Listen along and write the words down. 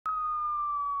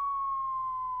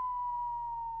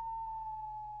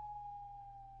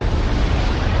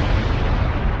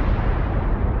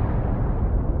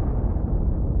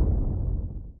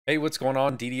Hey, what's going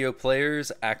on, DDO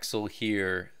players? Axel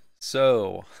here.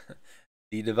 So,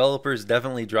 the developers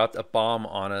definitely dropped a bomb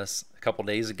on us a couple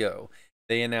days ago.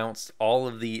 They announced all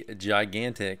of the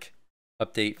gigantic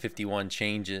Update 51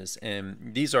 changes,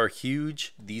 and these are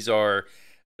huge. These are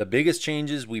the biggest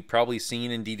changes we've probably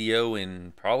seen in DDO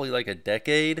in probably like a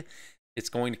decade. It's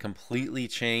going to completely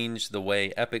change the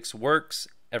way Epics works.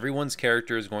 Everyone's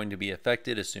character is going to be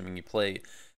affected, assuming you play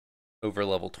over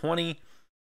level 20.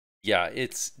 Yeah,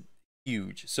 it's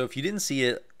huge. So if you didn't see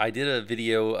it, I did a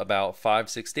video about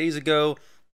 5-6 days ago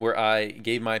where I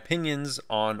gave my opinions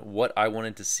on what I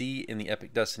wanted to see in the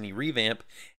Epic Destiny revamp,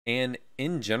 and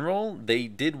in general they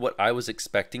did what I was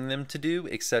expecting them to do,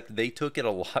 except they took it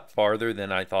a lot farther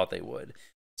than I thought they would.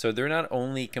 So they're not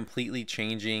only completely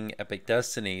changing Epic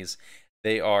Destinies,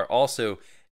 they are also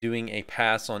doing a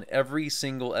pass on every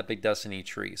single Epic Destiny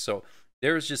tree. So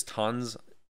there's just tons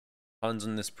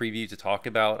in this preview to talk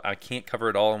about. I can't cover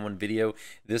it all in one video.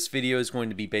 This video is going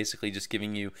to be basically just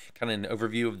giving you kind of an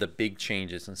overview of the big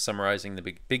changes and summarizing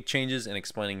the big changes and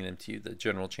explaining them to you, the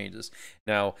general changes.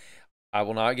 Now, I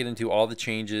will not get into all the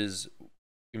changes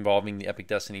involving the Epic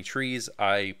Destiny trees.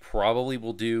 I probably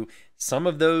will do some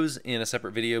of those in a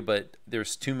separate video, but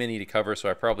there's too many to cover, so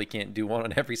I probably can't do one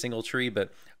on every single tree,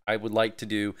 but I would like to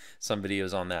do some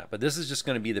videos on that. But this is just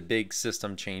going to be the big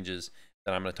system changes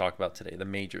that I'm going to talk about today, the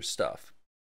major stuff.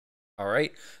 All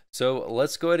right, so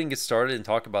let's go ahead and get started and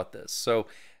talk about this. So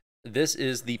this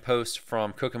is the post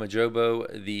from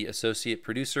Kokomajobo, the associate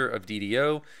producer of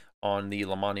DDO, on the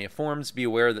Lamania forums. Be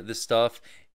aware that this stuff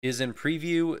is in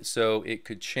preview, so it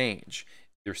could change.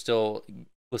 You're still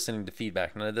listening to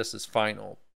feedback. None of this is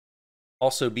final.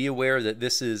 Also, be aware that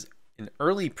this is an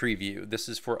early preview. This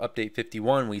is for Update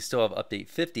 51. We still have Update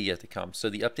 50 yet to come.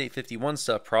 So the Update 51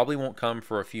 stuff probably won't come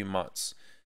for a few months.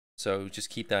 So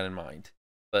just keep that in mind.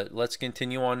 But let's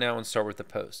continue on now and start with the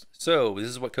post. So this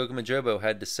is what Kokomajobo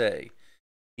had to say.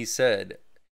 He said,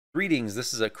 "Greetings,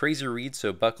 this is a crazy read,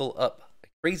 so buckle up. A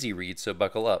crazy read, so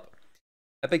buckle up.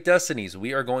 Epic Destinies,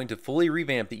 we are going to fully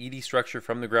revamp the ED structure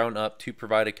from the ground up to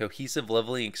provide a cohesive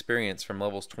leveling experience from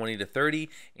levels 20 to 30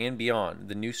 and beyond.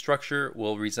 The new structure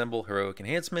will resemble heroic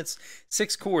enhancements,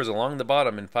 6 cores along the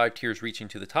bottom and 5 tiers reaching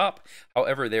to the top.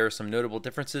 However, there are some notable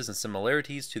differences and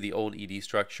similarities to the old ED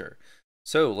structure."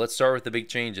 So let's start with the big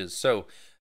changes. So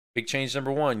big change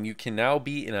number 1, you can now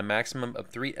be in a maximum of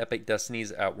 3 Epic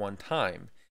Destinies at one time.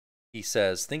 He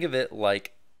says, think of it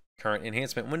like current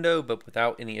enhancement window, but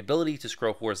without any ability to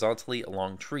scroll horizontally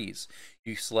along trees.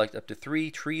 You select up to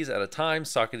 3 trees at a time,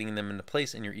 socketing them into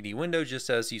place in your ED window, just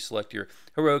as you select your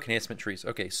heroic enhancement trees.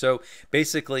 Okay, so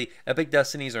basically, Epic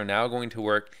Destinies are now going to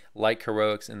work like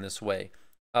heroics in this way.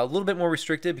 A little bit more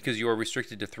restricted because you are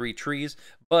restricted to 3 trees,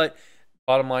 but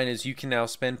bottom line is you can now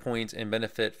spend points and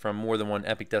benefit from more than one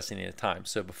Epic Destiny at a time.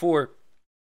 So before,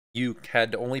 you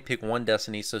had to only pick one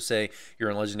Destiny. So say you're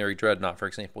in Legendary Dreadnought, for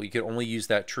example, you could only use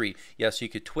that tree. Yes, you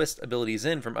could twist abilities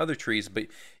in from other trees, but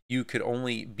you could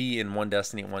only be in one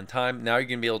Destiny at one time. Now you're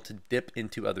going to be able to dip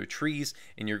into other trees,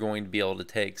 and you're going to be able to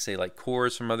take, say, like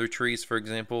cores from other trees, for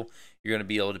example. You're going to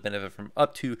be able to benefit from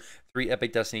up to 3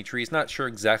 Epic Destiny trees. Not sure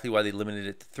exactly why they limited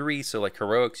it to 3. So like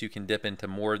heroics, you can dip into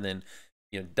more than,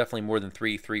 definitely more than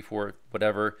 3, 4,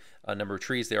 whatever number of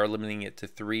trees. They are limiting it to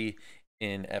 3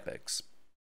 in epics.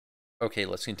 Okay,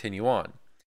 let's continue on.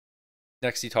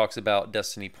 Next, he talks about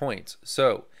Destiny points.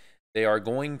 So they are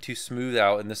going to smooth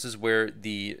out, and this is where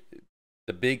the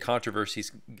big controversy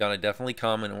is gonna definitely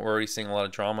come, and we're already seeing a lot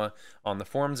of drama on the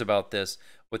forums about this.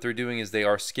 What they're doing is they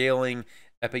are scaling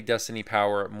Epic Destiny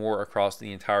power more across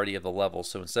the entirety of the level.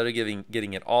 So instead of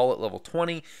getting it all at level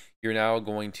 20, you're now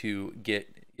going to get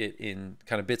it in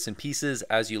kind of bits and pieces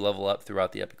as you level up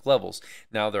throughout the epic levels.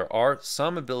 Now there are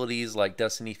some abilities like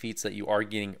Destiny feats that you are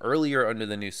getting earlier under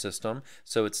the new system,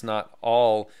 so it's not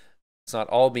all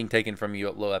being taken from you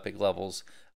at low epic levels,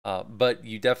 but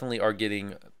you definitely are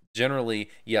getting, generally,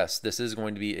 yes, this is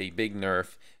going to be a big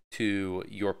nerf to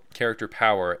your character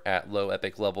power at low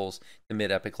epic levels, the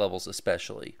mid epic levels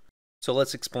especially. So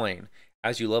let's explain.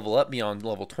 As you level up beyond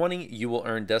level 20, you will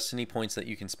earn Destiny points that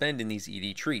you can spend in these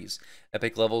ED trees.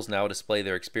 Epic levels now display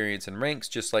their experience and ranks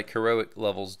just like heroic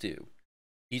levels do.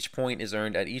 Each point is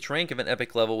earned at each rank of an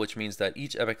epic level, which means that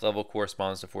each epic level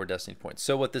corresponds to 4 Destiny points.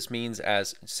 So what this means,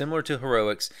 as similar to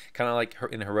heroics, kind of like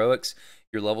in heroics,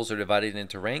 your levels are divided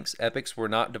into ranks. Epics were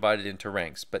not divided into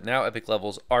ranks, but now epic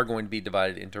levels are going to be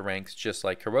divided into ranks just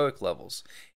like heroic levels.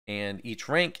 And each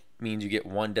rank means you get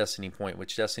 1 Destiny point,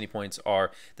 which Destiny points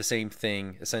are the same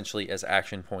thing essentially as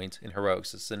action points in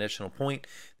heroics. It's an additional point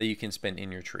that you can spend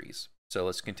in your trees. So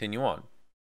let's continue on.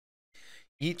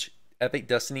 Each epic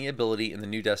Destiny ability in the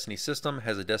new Destiny system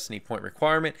has a Destiny point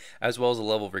requirement as well as a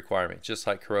level requirement, just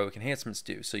like heroic enhancements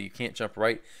do. So you can't jump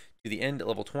right to the end at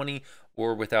level 20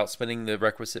 or without spending the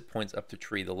requisite points up the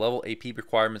tree. The level AP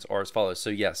requirements are as follows. So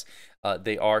yes,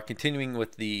 they are continuing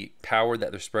with the power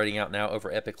that they're spreading out now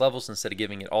over epic levels. Instead of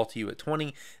giving it all to you at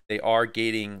 20, they are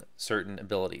gating certain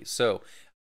abilities. So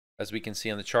as we can see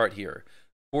on the chart here,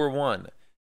 Core 1,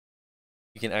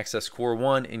 you can access Core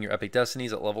 1 in your Epic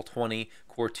Destinies at level 20.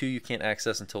 Core 2 you can't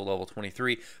access until level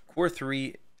 23. Core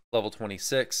 3, level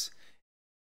 26.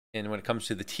 And when it comes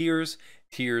to the tiers,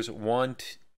 tiers 1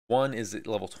 is at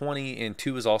level 20 and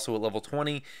 2 is also at level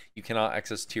 20. You cannot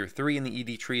access tier 3 in the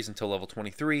ED trees until level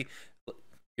 23.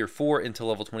 Tier 4 until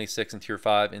level 26 and tier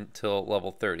 5 until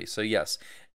level 30. So yes,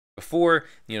 before,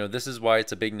 this is why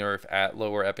it's a big nerf at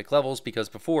lower epic levels, because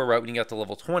before, right when you got to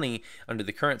level 20 under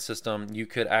the current system, you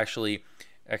could actually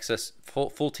access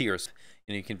full tiers.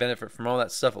 You can benefit from all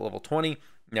that stuff at level 20.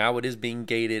 Now it is being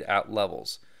gated at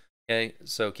levels. Okay,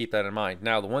 so keep that in mind.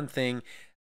 Now, the one thing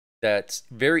that's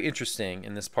very interesting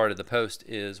in this part of the post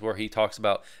is where he talks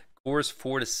about cores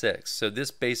 4 to 6. So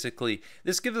this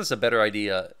gives us a better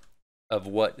idea of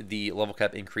what the level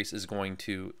cap increase is going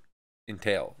to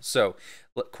entail. So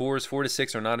cores 4 to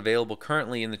 6 are not available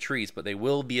currently in the trees, but they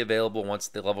will be available once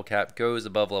the level cap goes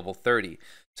above level 30.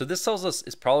 So this tells us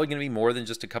it's probably going to be more than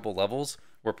just a couple levels.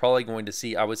 We're probably going to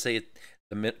see, I would say,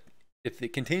 if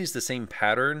it continues the same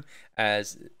pattern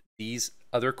as these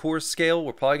other cores scale,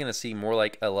 we're probably going to see more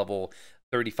like a level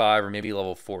 35 or maybe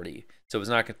level 40. So it's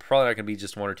probably not going to be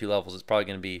just 1 or 2 levels. It's probably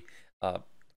going to be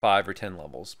 5 or 10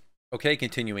 levels. Okay,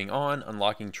 continuing on,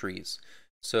 unlocking trees.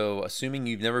 So assuming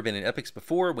you've never been in Epics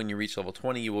before, when you reach level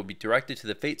 20, you will be directed to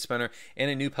the Fate Spinner and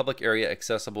a new public area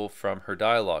accessible from her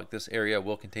dialogue. This area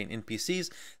will contain NPCs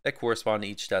that correspond to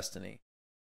each destiny.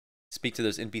 Speak to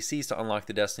those NPCs to unlock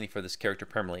the destiny for this character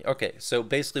permanently. Okay, so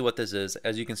basically what this is,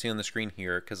 as you can see on the screen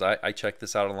here, because I checked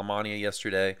this out on Lamania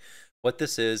yesterday, what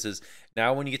this is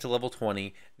now when you get to level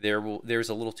 20, there's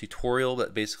a little tutorial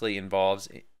that basically involves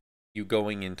you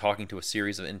going and talking to a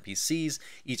series of NPCs,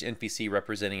 each NPC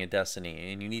representing a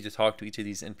destiny. And you need to talk to each of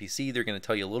these NPC. They're going to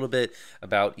tell you a little bit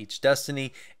about each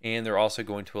destiny, and they're also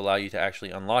going to allow you to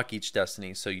actually unlock each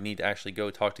destiny. So you need to actually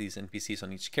go talk to these NPCs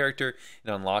on each character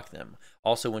and unlock them.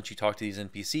 Also, once you talk to these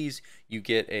NPCs, you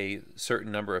get a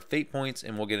certain number of fate points,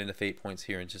 and we'll get into fate points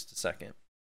here in just a second.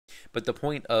 But the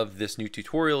point of this new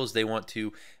tutorial is they want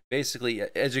to basically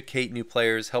educate new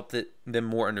players, help them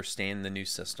more understand the new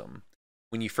system.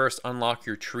 When you first unlock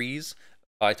your trees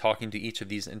by talking to each of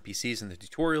these NPCs in the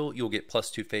tutorial, you'll get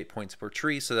 +2 fate points per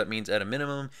tree. So that means at a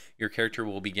minimum, your character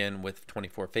will begin with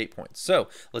 24 fate points. So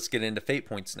let's get into fate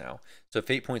points now. So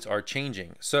fate points are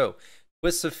changing. So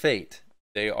twists of fate,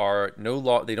 they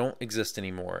don't exist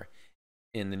anymore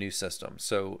in the new system.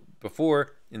 So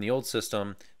before, in the old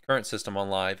system, current system on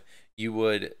live, you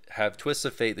would have twists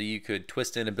of fate that you could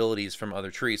twist in abilities from other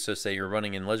trees. So say you're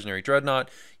running in Legendary Dreadnought,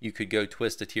 you could go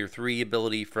twist a tier 3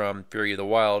 ability from Fury of the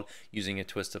Wild using a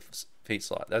twist of fate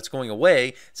slot. That's going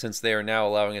away since they are now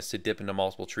allowing us to dip into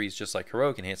multiple trees just like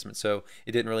heroic enhancement. So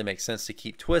it didn't really make sense to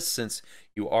keep twists since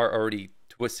you are already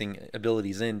twisting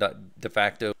abilities in de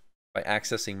facto by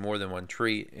accessing more than one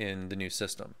tree in the new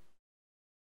system.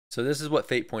 So this is what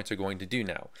fate points are going to do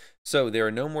now. So there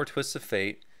are no more twists of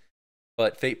fate,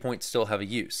 but fate points still have a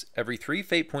use. Every 3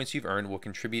 fate points you've earned will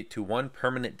contribute to 1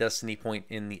 permanent destiny point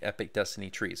in the Epic Destiny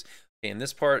trees. Okay, and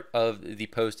this part of the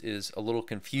post is a little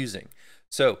confusing.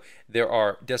 So there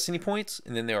are destiny points,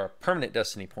 and then there are permanent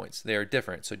destiny points. They are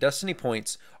different. So destiny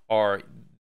points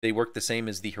they work the same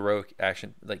as the heroic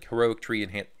action, like heroic tree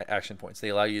and action points. They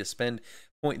allow you to spend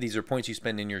these are points you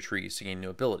spend in your trees to gain new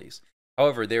abilities.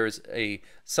 However, there is a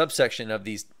subsection of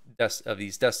these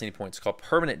destiny points called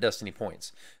permanent destiny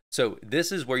points. So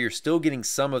this is where you're still getting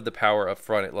some of the power up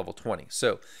front at level 20.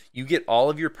 So you get all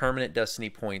of your permanent destiny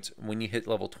points when you hit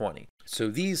level 20. So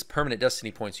these permanent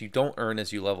destiny points you don't earn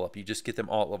as you level up. You just get them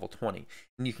all at level 20.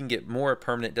 And you can get more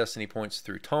permanent destiny points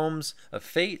through Tomes of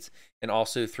Fate and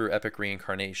also through Epic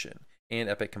Reincarnation and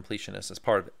Epic Completionist as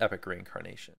part of Epic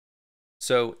Reincarnation.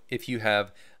 So if you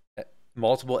have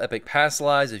multiple Epic Past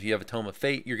Lives, if you have a Tome of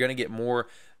Fate, you're going to get more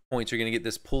points. You're going to get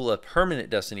this pool of permanent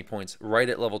destiny points right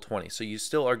at level 20. So you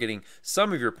still are getting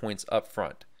some of your points up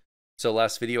front. So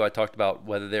last video I talked about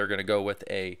whether they're going to go with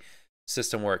a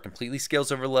system where it completely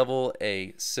scales over level,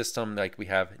 a system like we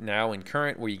have now in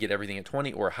current where you get everything at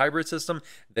 20, or a hybrid system.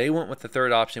 They went with the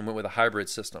third option, went with a hybrid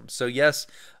system. So yes,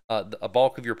 a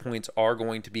bulk of your points are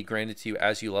going to be granted to you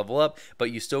as you level up,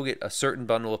 but you still get a certain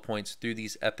bundle of points through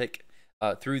these epic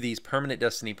through these permanent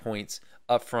destiny points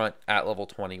up front at level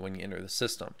 20 when you enter the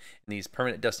system. And these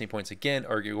permanent destiny points, again,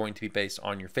 are going to be based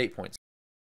on your fate points.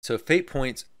 So fate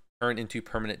points turn into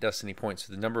permanent destiny points.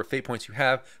 So the number of fate points you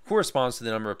have corresponds to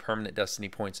the number of permanent destiny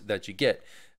points that you get.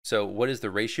 So what is the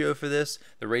ratio for this?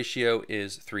 The ratio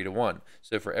is 3 to 1.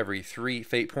 So for every 3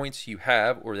 fate points you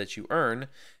have or that you earn,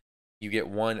 you get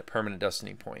 1 permanent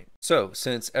destiny point. So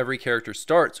since every character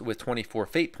starts with 24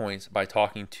 fate points by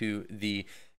talking to the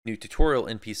new tutorial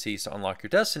NPCs to unlock your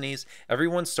destinies,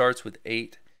 everyone starts with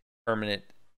 8 permanent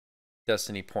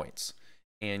destiny points.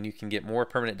 And you can get more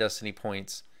permanent destiny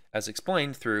points as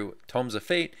explained through Tomes of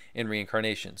Fate and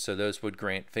Reincarnation. So those would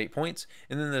grant fate points,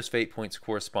 and then those fate points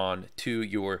correspond to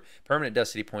your permanent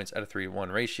destiny points at a 3 to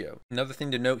 1 ratio. Another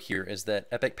thing to note here is that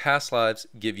epic past lives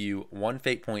give you 1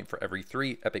 fate point for every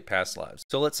 3 epic past lives.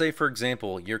 So let's say, for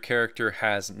example, your character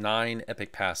has 9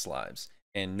 epic past lives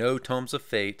and no Tomes of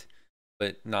Fate,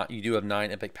 but you do have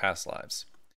 9 epic past lives.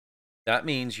 That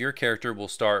means your character will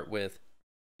start with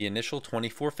the initial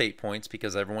 24 fate points,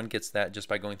 because everyone gets that just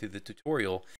by going through the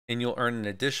tutorial, and you'll earn an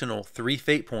additional 3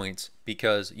 fate points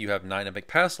because you have 9 epic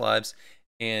past lives,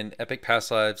 and epic past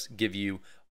lives give you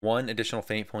 1 additional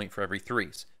fate point for every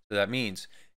 3s. So that means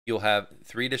you'll have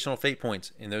 3 additional fate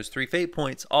points, and those 3 fate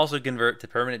points also convert to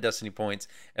permanent destiny points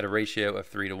at a ratio of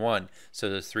 3 to 1. So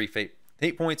those 3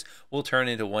 fate points will turn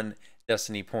into 1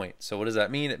 destiny point. So what does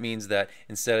that mean? It means that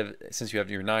since you have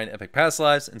your 9 epic past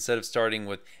lives, instead of starting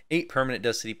with 8 permanent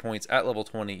destiny points at level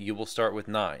 20, you will start with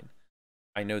 9.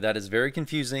 I know that is very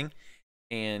confusing,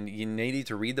 and you need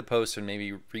to read the post or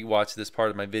maybe rewatch this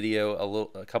part of my video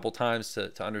a couple times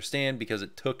to understand, because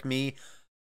it took me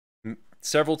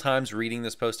several times reading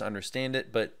this post to understand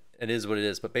it, but it is what it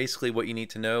is. But basically what you need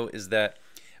to know is that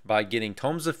by getting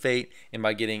Tomes of Fate and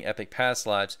by getting epic past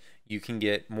lives, you can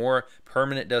get more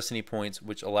permanent destiny points,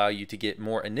 which allow you to get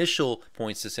more initial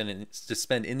points to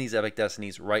spend in these epic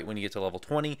destinies right when you get to level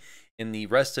 20. And the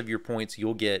rest of your points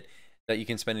you'll get that you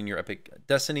can spend in your epic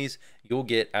destinies, you'll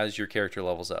get as your character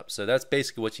levels up. So that's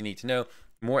basically what you need to know.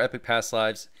 The more epic past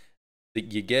lives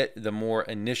that you get, the more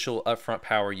initial upfront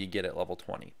power you get at level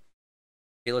 20.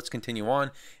 Okay, let's continue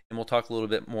on, and we'll talk a little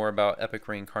bit more about epic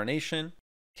reincarnation.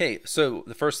 Okay, so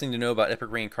the first thing to know about epic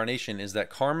reincarnation is that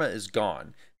karma is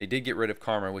gone. They did get rid of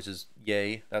karma, which is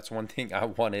yay. That's one thing I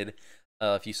wanted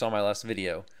if you saw my last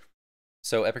video.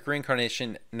 So epic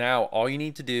reincarnation, now all you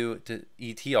need to do to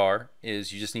ETR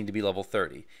is you just need to be level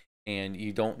 30. And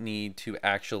you don't need to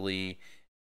actually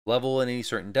level in any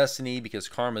certain destiny, because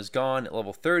karma is gone at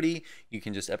level 30. You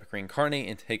can just epic reincarnate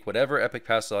and take whatever epic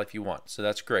past life you want. So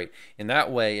that's great. In that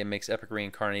way, it makes epic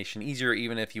reincarnation easier,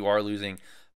 even if you are losing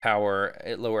power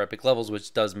at lower epic levels,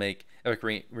 which does make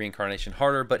epic reincarnation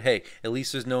harder. But hey, at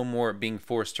least there's no more being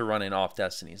forced to run in off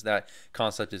destinies. That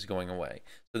concept is going away.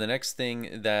 So the next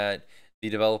thing that the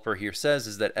developer here says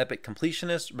is that epic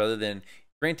completionists, rather than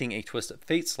granting a twist of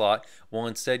fate slot, will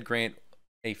instead grant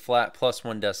a flat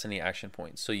 +1 destiny action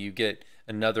point. So you get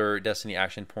another destiny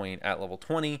action point at level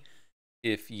 20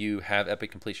 if you have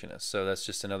epic completionists. So that's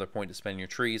just another point to spend in your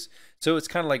trees. So it's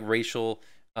kind of like racial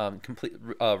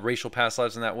past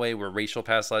lives in that way, where racial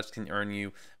past lives can earn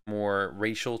you more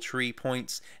racial tree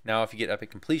points. Now if you get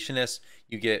epic completionist,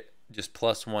 you get just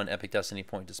 +1 epic destiny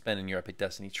point to spend in your epic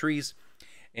destiny trees.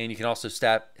 And you can also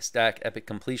stack epic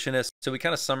completionist. So we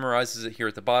kind of summarizes it here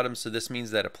at the bottom. So this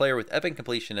means that a player with epic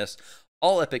completionist,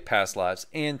 all epic past lives,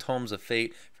 and Tomes of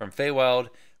Fate from Feywild,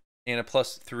 and a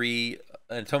 +3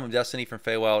 Tome of Destiny from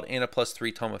Feywild, and a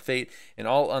 +3 Tome of Fate, and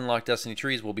all unlocked Destiny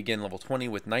trees will begin level 20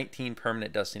 with 19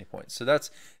 permanent Destiny points. So that's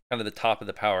kind of the top of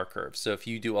the power curve. So if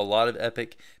you do a lot of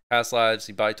epic past lives,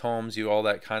 you buy tomes, you all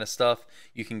that kind of stuff,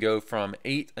 you can go from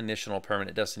 8 initial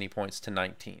permanent Destiny points to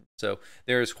 19. So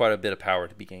there's quite a bit of power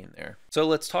to be gained there. So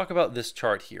let's talk about this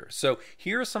chart here. So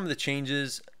here are some of the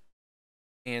changes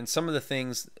and some of the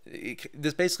things.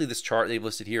 This chart they've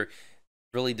listed here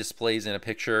really displays in a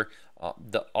picture a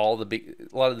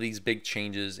lot of these big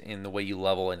changes in the way you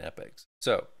level in epics.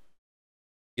 So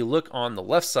you look on the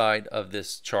left side of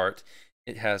this chart,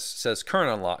 it says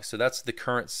current unlocks, so that's the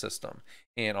current system.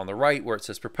 And on the right, where it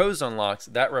says proposed unlocks,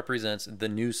 that represents the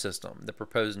new system, the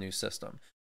proposed new system.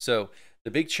 So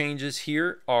the big changes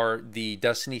here are the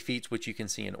Destiny feats, which you can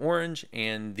see in orange,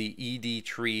 and the ED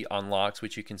tree unlocks,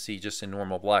 which you can see just in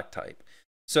normal black type.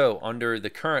 So under the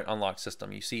current unlock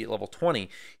system, you see at level 20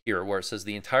 here where it says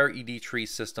the entire ED tree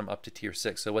system up to tier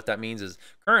 6. So what that means is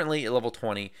currently at level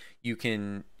 20,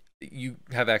 you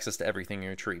have access to everything in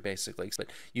your tree basically.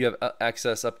 But you have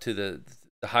access up to the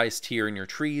highest tier in your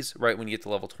trees right when you get to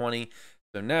level 20.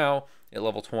 So now at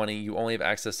level 20, you only have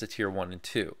access to tier 1 and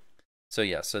 2. So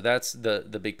yeah, so that's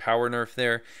the big power nerf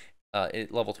there.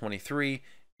 At level 23,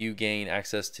 you gain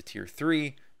access to tier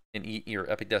 3 and your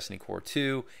Epic Destiny Core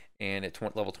 2, and at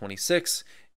level 26,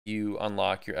 you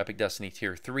unlock your Epic Destiny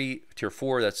tier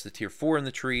 4. That's the tier 4 in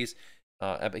the trees.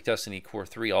 Epic Destiny Core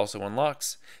 3 also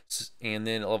unlocks, and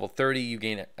then at level 30 you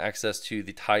gain access to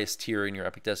the highest tier in your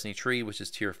Epic Destiny tree, which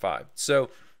is tier 5. So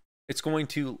it's going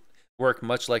to work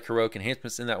much like heroic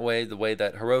enhancements in that way, the way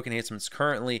that heroic enhancements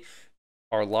currently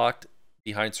are locked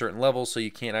behind certain levels, so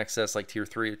you can't access like tier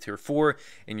 3 or tier 4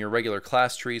 in your regular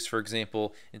class trees, for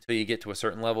example, until you get to a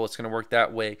certain level. It's going to work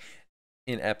that way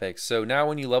in epics. So now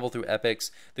when you level through epics,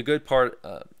 one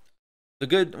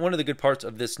of the good parts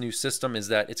of this new system is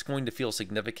that it's going to feel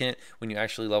significant when you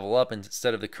actually level up,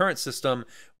 instead of the current system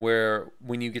where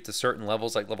when you get to certain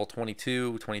levels like level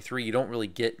 22, 23, you don't really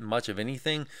get much of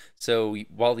anything. So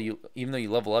even though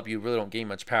you level up, you really don't gain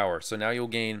much power. So now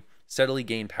you'll steadily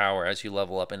gain power as you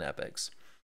level up in epics.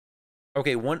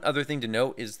 Okay, one other thing to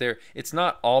note is it's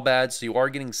not all bad, so you are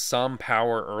getting some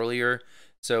power earlier.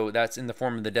 So that's in the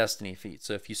form of the Destiny feat.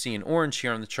 So if you see an orange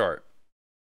here on the chart,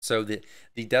 so the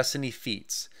Destiny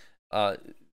feats,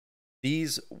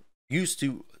 these used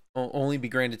to only be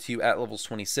granted to you at levels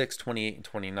 26, 28, and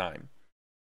 29.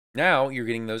 Now you're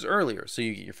getting those earlier. So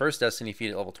you get your first Destiny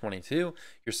feat at level 22,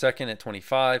 your second at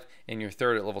 25, and your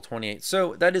third at level 28.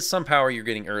 So that is some power you're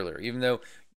getting earlier, even though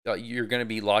you're going to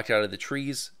be locked out of the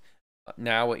trees.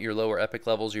 Now at your lower epic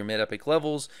levels, your mid-epic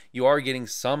levels, you are getting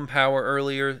some power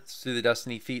earlier through the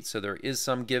Destiny feat. So there is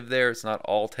some give there. It's not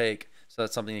all take. So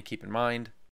that's something to keep in mind.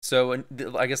 So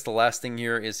I guess the last thing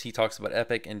here is he talks about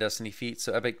Epic and Destiny feats.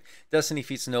 So Epic Destiny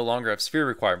feats no longer have sphere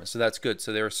requirements, so that's good.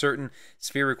 So there are certain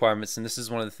sphere requirements, and this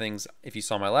is one of the things, if you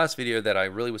saw my last video, that I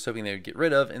really was hoping they would get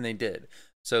rid of, and they did.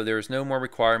 So there's no more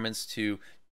requirements to,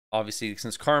 obviously,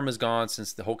 since Karma's gone,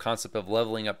 since the whole concept of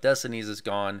leveling up Destinies is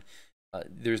gone,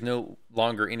 there's no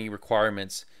longer any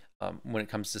requirements when it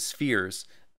comes to spheres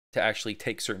to actually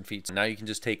take certain feats. Now you can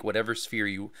just take whatever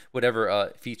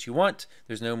feats you want.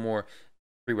 There's no more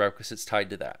prerequisites tied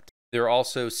to that. There are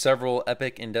also several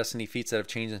Epic and Destiny feats that have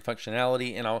changed in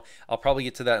functionality, and I'll probably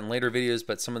get to that in later videos,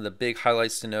 but some of the big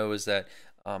highlights to know is that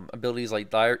abilities like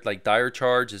Dire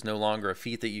Charge is no longer a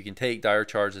feat that you can take. Dire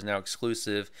Charge is now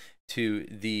exclusive to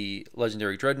the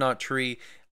Legendary Dreadnought tree.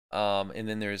 And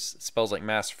then there's spells like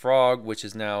Mass Frog, which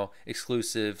is now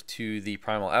exclusive to the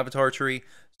Primal Avatar tree.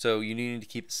 So you need to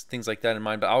keep things like that in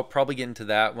mind, but I'll probably get into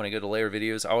that when I go to later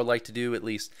videos. I would like to do at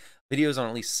least videos on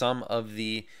at least some of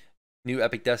the new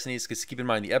Epic Destinies, because keep in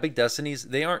mind, the Epic Destinies,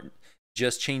 they aren't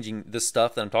just changing the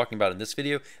stuff that I'm talking about in this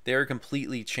video. They are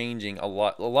completely changing a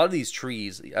lot of these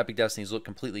trees. The Epic Destinies look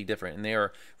completely different, and they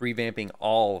are revamping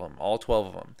all of them, all 12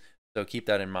 of them. So keep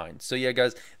that in mind. So yeah,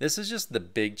 guys, this is just the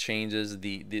big changes,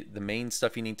 the main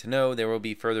stuff you need to know. There will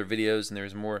be further videos, and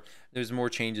there's more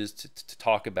changes to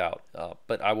talk about,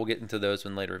 but I will get into those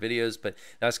in later videos. But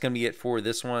that's going to be it for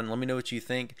this one. Let me know what you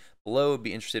think below. I'd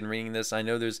be interested in reading this. I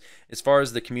know as far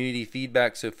as the community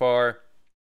feedback so far,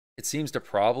 it seems to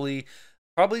probably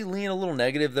lean a little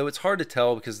negative, though it's hard to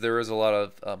tell because there is a lot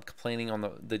of complaining on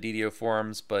the DDO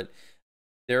forums, but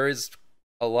there is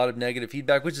a lot of negative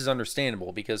feedback, which is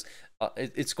understandable because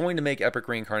it's going to make Epic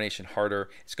Reincarnation harder.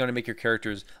 It's going to make your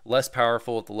characters less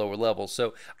powerful at the lower levels.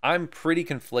 So I'm pretty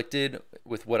conflicted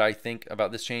with what I think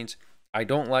about this change. I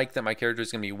don't like that my character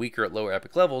is going to be weaker at lower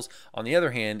epic levels. On the other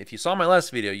hand, if you saw my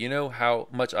last video, you know how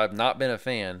much I've not been a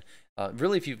fan.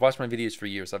 Really, if you've watched my videos for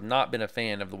years, I've not been a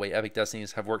fan of the way Epic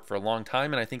Destinies have worked for a long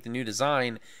time, and I think the new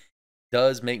design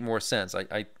does make more sense.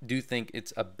 I do think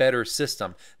it's a better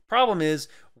system. Problem is,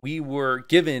 we were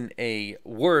given a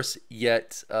worse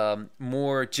yet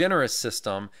more generous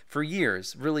system for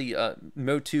years. Really,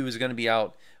 Mode 2 is going to be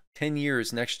out 10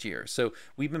 years next year. So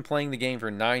we've been playing the game for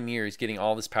 9 years, getting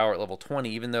all this power at level 20,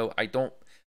 even though I don't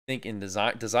think in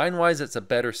design-wise it's a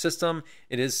better system.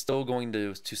 It is still going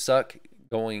to suck,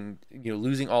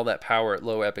 losing all that power at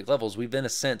low epic levels. We've in a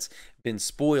sense been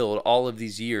spoiled all of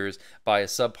these years by a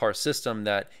subpar system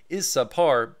that is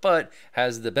subpar but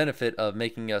has the benefit of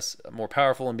making us more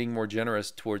powerful and being more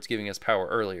generous towards giving us power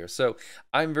earlier. So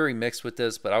I'm very mixed with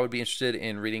this, but I would be interested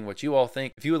in reading what you all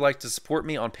think. If you would like to support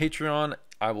me on Patreon,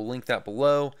 I will link that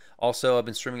below. Also, I've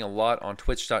been streaming a lot on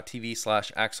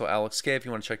twitch.tv/AxelAlexK. If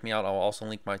you want to check me out, I'll also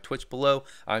link my Twitch below.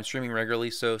 I'm streaming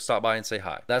regularly, so stop by and say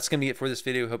hi. That's going to be it for this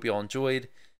video. Hope you all enjoyed.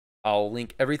 I'll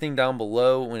link everything down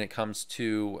below when it comes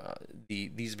to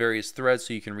these various threads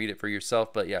so you can read it for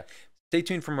yourself. But yeah, stay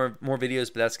tuned for more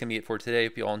videos, but that's going to be it for today.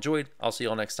 If you all enjoyed, I'll see you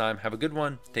all next time. Have a good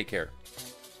one. Take care.